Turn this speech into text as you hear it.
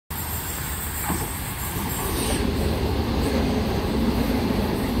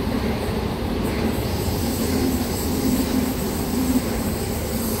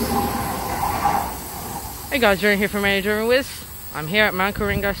Hey guys, Jordan here from Driving Wiz. I'm here at Mount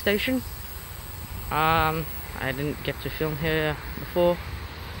Kuring-Gai station. I didn't get to film here before.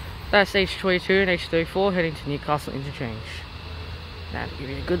 That's H22 and H34 heading to Newcastle Interchange. Now to give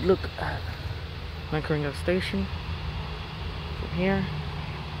you a good look at Mount Kuring-Gai station from here.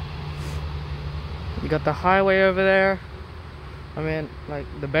 You got the highway over there. I mean, like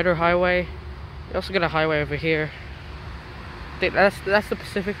the better highway. You also got a highway over here. I think that's the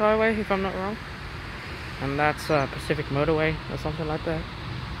Pacific Highway, if I'm not wrong. And that's Pacific Motorway or something like that.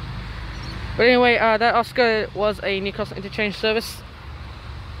 But anyway, that Oscar was a Newcastle interchange service.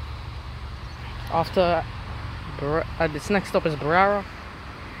 After this next stop is Barara.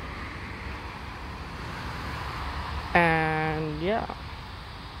 And yeah,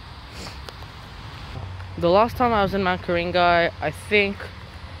 the last time I was in Mount Kuring-Gai, I think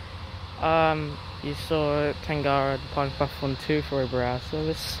you saw Tangara departing platform 2 for a Barara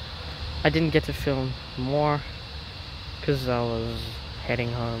service. I didn't get to film more because I was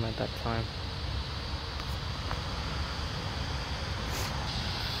heading home at that time.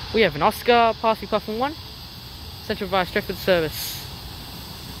 We have an Oscar passing platform 1, Central via Stretford service.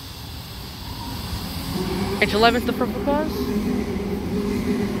 H11 is the front for cars,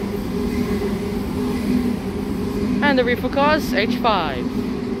 and the rear for cars H5.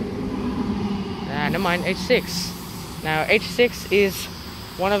 Never mind, H6. Now H6 is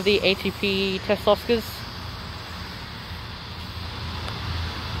one of the ATP test Oscars.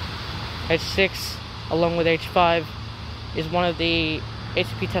 H6 along with H5 is one of the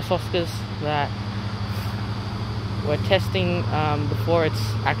ATP test Oscars that we're testing before its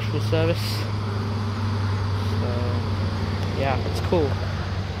actual service. So yeah, it's cool.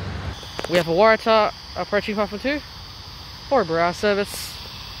 We have a Waratah approaching platform 2 for a Barara service.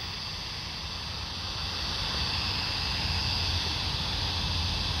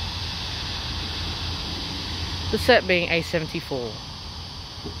 The set being A74.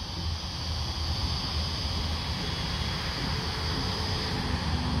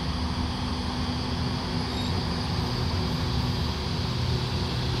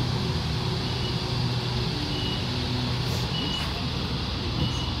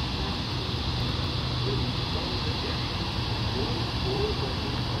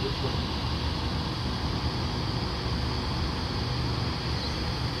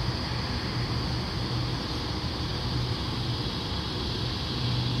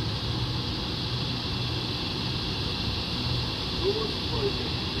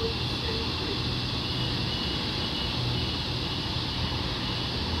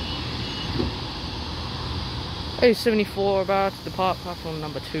 A74 about to depart platform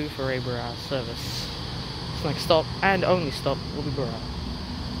number 2 for a Barara service. Its next stop and only stop will be Barara.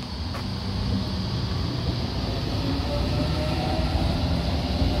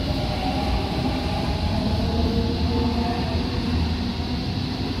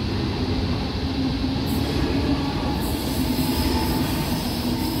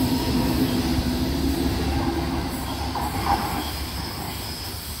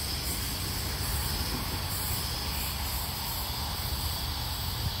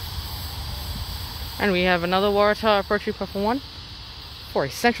 And we have another Waratah approaching platform 1 for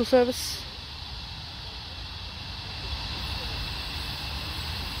a central service.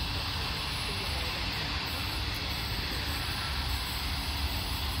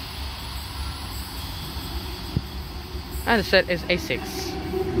 And the set is A6.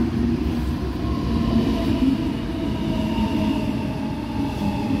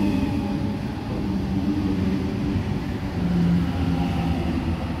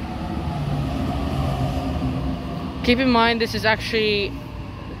 Keep in mind, this is actually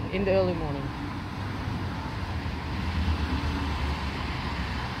in the early morning.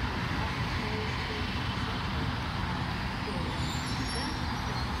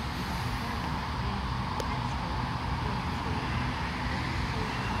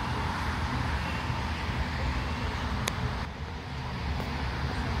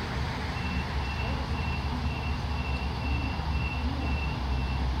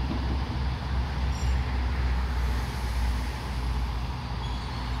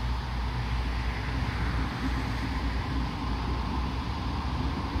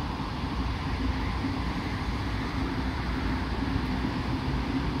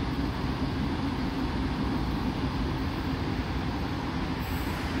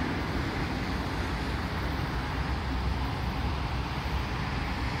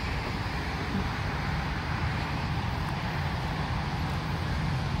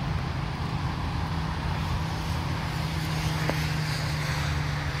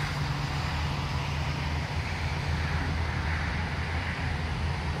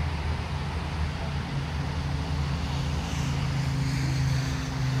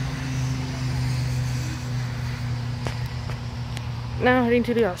 Now heading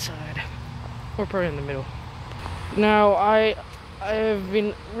to the outside. We're probably in the middle. Now I've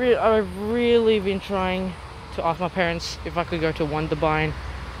really been trying to ask my parents if I could go to Wonderbine.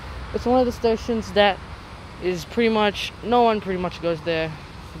 It's one of the stations that is pretty much, no one pretty much goes there,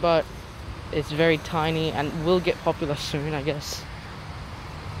 but it's very tiny and will get popular soon, I guess.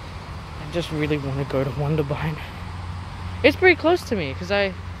 I just really want to go to Wonderbine. It's pretty close to me because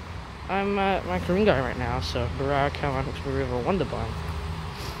I'm at my Kuring-Gai right now, so Barara, Kawan, River, Wonderbine.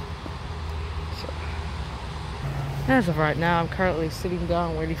 So as of right now, I'm currently sitting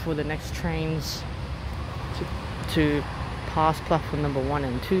down waiting for the next trains to pass platform number 1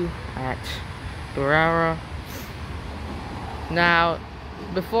 and 2 at Barara. Now,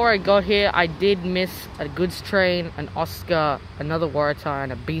 before I got here, I did miss a goods train, an Oscar, another Waratah,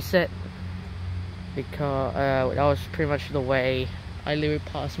 and a B-set, because that was pretty much the way I literally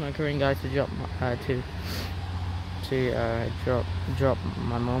passed my Kuring-Gai to drop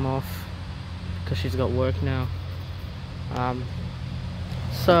my mom off, because she's got work now.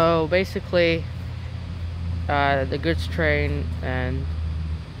 So basically, the goods train and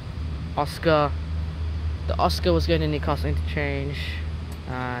Oscar. The Oscar was going to Newcastle Interchange,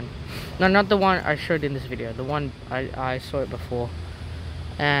 and no, not the one I showed in this video. The one I saw it before.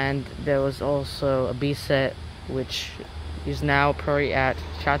 And there was also a B set, which is now probably at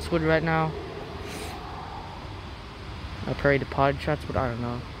Chatswood right now. Or probably departed Chatswood, I don't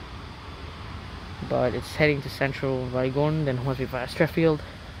know. But it's heading to Central Vigon, then Hornsby via Strethfield.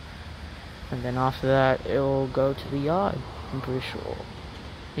 And then after that, it will go to the yard, I'm pretty sure.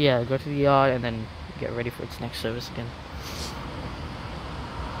 Yeah, go to the yard and then get ready for its next service again.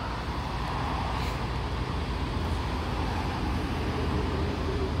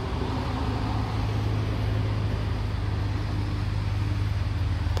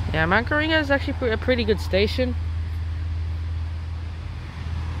 Yeah, Mount Kuring-Gai is actually a pretty good station.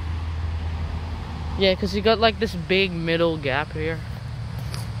 Yeah, because you got like this big middle gap here.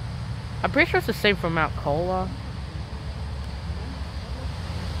 I'm pretty sure it's the same for Mount Cola.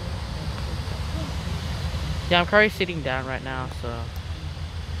 Yeah, I'm currently sitting down right now, so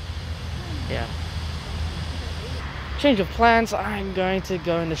yeah. Change of plans, I'm going to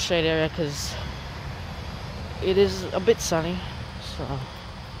go in the shade area because it is a bit sunny. So,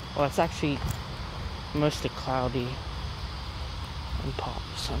 well, it's actually mostly cloudy and part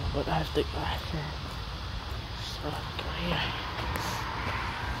of summer, but I have to go here. So, go here.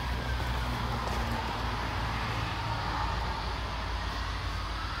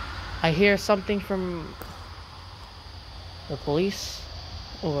 I hear something from the police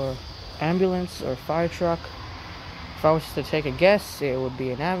or ambulance or fire truck. If I was to take a guess, it would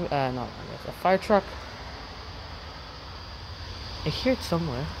be a fire truck. I hear it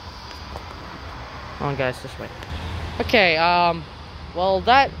somewhere. Come on, guys, this way. Okay, well,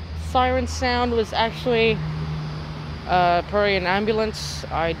 that siren sound was actually probably an ambulance.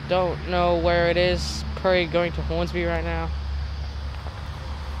 I don't know where it is. Probably going to Hornsby right now.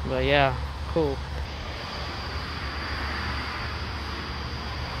 But yeah, cool.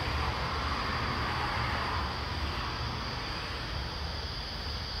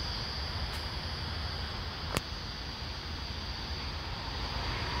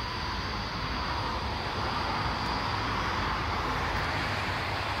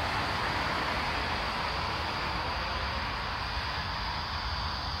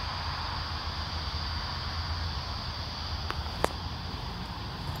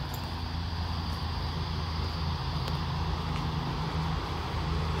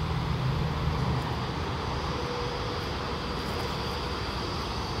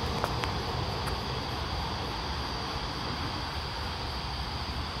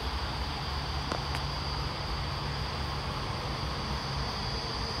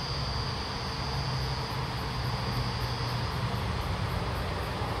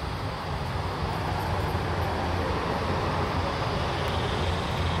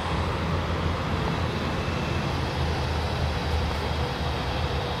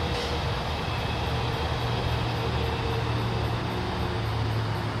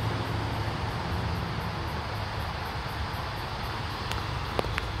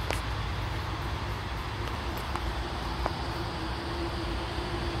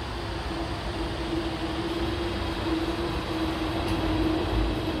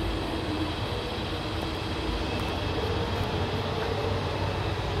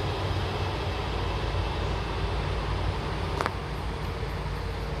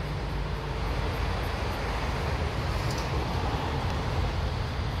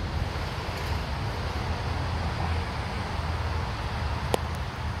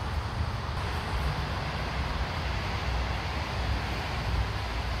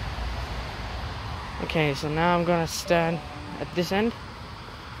 Okay, so now I'm gonna stand at this end.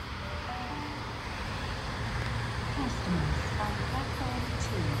 Customers on platform 2,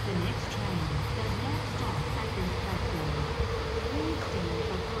 the next train does not stop at this platform. Please stand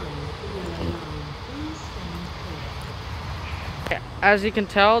behind the yellow line. Please stand clear. As you can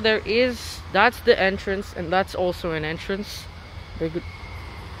tell, that's the entrance, and that's also an entrance.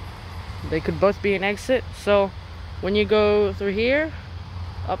 They could both be an exit. So when you go through here,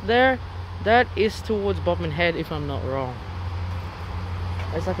 up there, that is towards Bodmin Head, if I'm not wrong.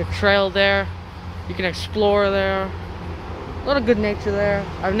 There's like a trail there. You can explore there. A lot of good nature there.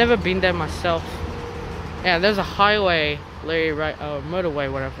 I've never been there myself. Yeah, there's a highway,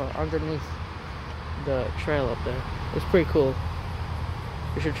 motorway, whatever, underneath the trail up there. It's pretty cool.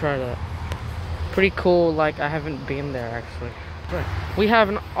 You should try that. Pretty cool. Like, I haven't been there actually. We have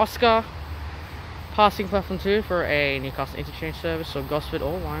an Oscar passing platform 2 for a Newcastle interchange service, or Gosford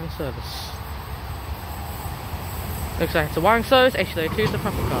or wiring service. Looks like it's a wiring service. H32 is the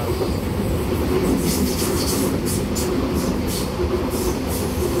purple cars.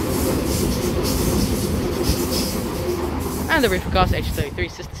 And the reefer cars, H33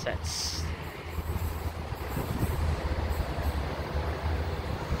 sister sets.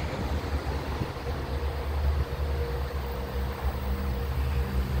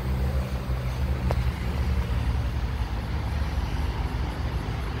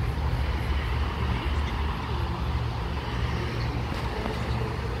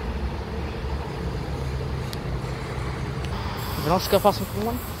 An Oscar passing from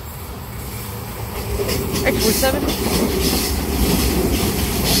 1. H47.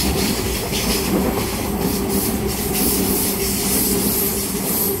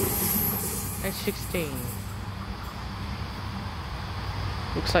 H16.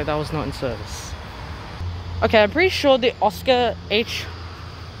 Looks like that was not in service. Okay, I'm pretty sure the Oscar H47,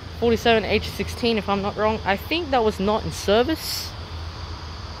 H16, if I'm not wrong, I think that was not in service.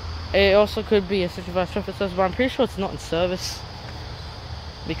 It also could be a supervised traffic service, but I'm pretty sure it's not in service,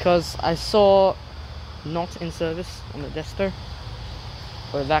 because I saw not in service on the Dester.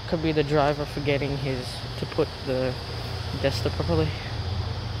 Or that could be the driver forgetting to put the Dester properly.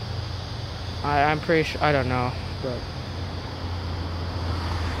 I'm pretty sure, I don't know, but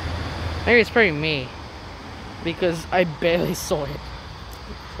maybe it's probably me, because I barely saw it.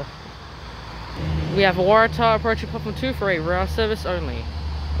 We have a Waratah approaching platform 2 for a rail service only,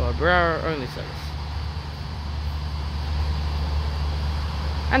 or rail only service.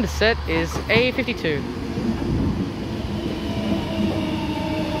 And the set is A52.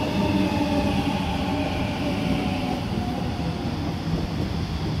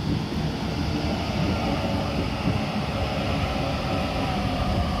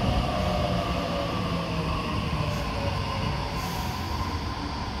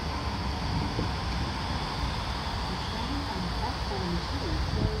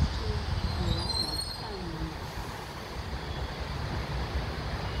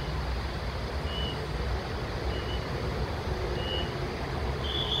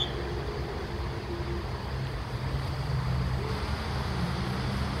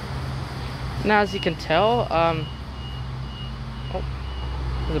 Now, as you can tell, oh,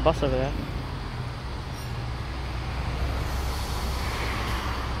 there's a bus over there.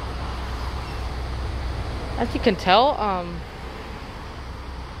 As you can tell,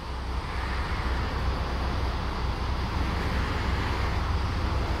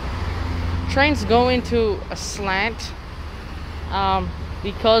 trains go into a slant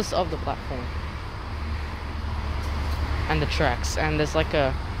because of the platform and the tracks, and there's like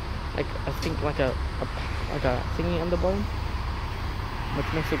a thingy on the bottom, which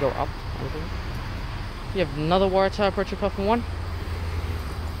makes it go up. I think. You have another Waratah approaching platform 1.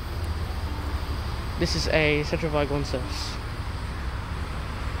 This is a Central Wagon service.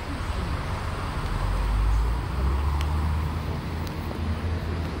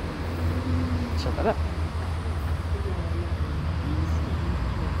 Sorry about that.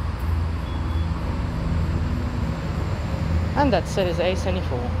 And that set is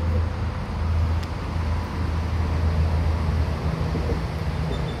A74.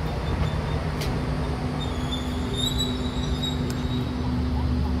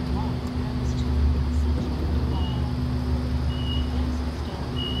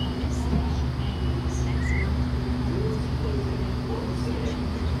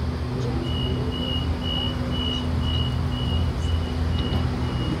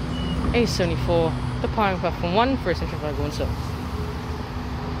 A74, departing platform 1 for a Central Wagon service.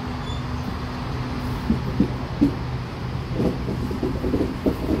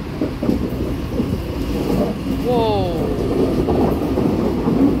 Whoa!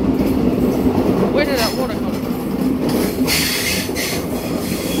 Where did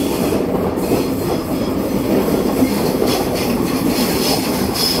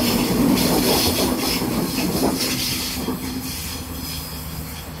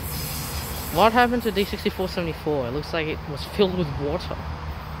What happened to D6474? It looks like it was filled with water.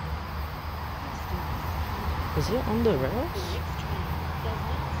 Is it on the rails?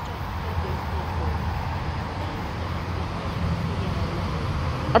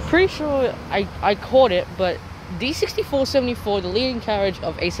 I'm pretty sure I caught it, but D6474, the leading carriage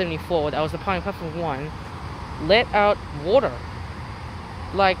of A74, that was the Pioneer Platform 1, let out water.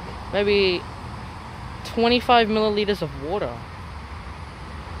 Like, maybe 25 milliliters of water.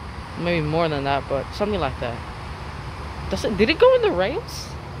 Maybe more than that, but something like that. Did it go on the rails?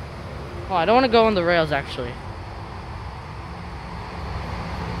 Oh, I don't want to go on the rails, actually.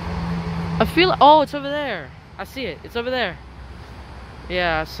 I feel... Oh, it's over there. I see it. It's over there.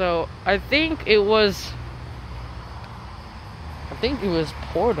 Yeah, so I think it was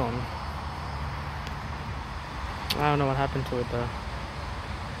poured on. I don't know what happened to it though.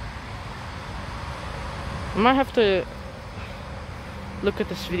 I might have to look at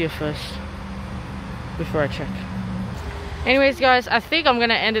this video first before I check. Anyways guys, I think I'm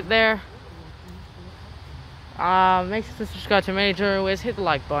gonna end it there. Make sure to subscribe to Major Airways, hit the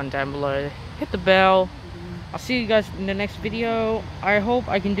like button down below, hit the bell. I'll see you guys in the next video. I hope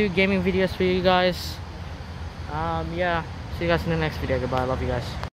I can do gaming videos for you guys. Yeah, see you guys in the next video. Goodbye, love you guys.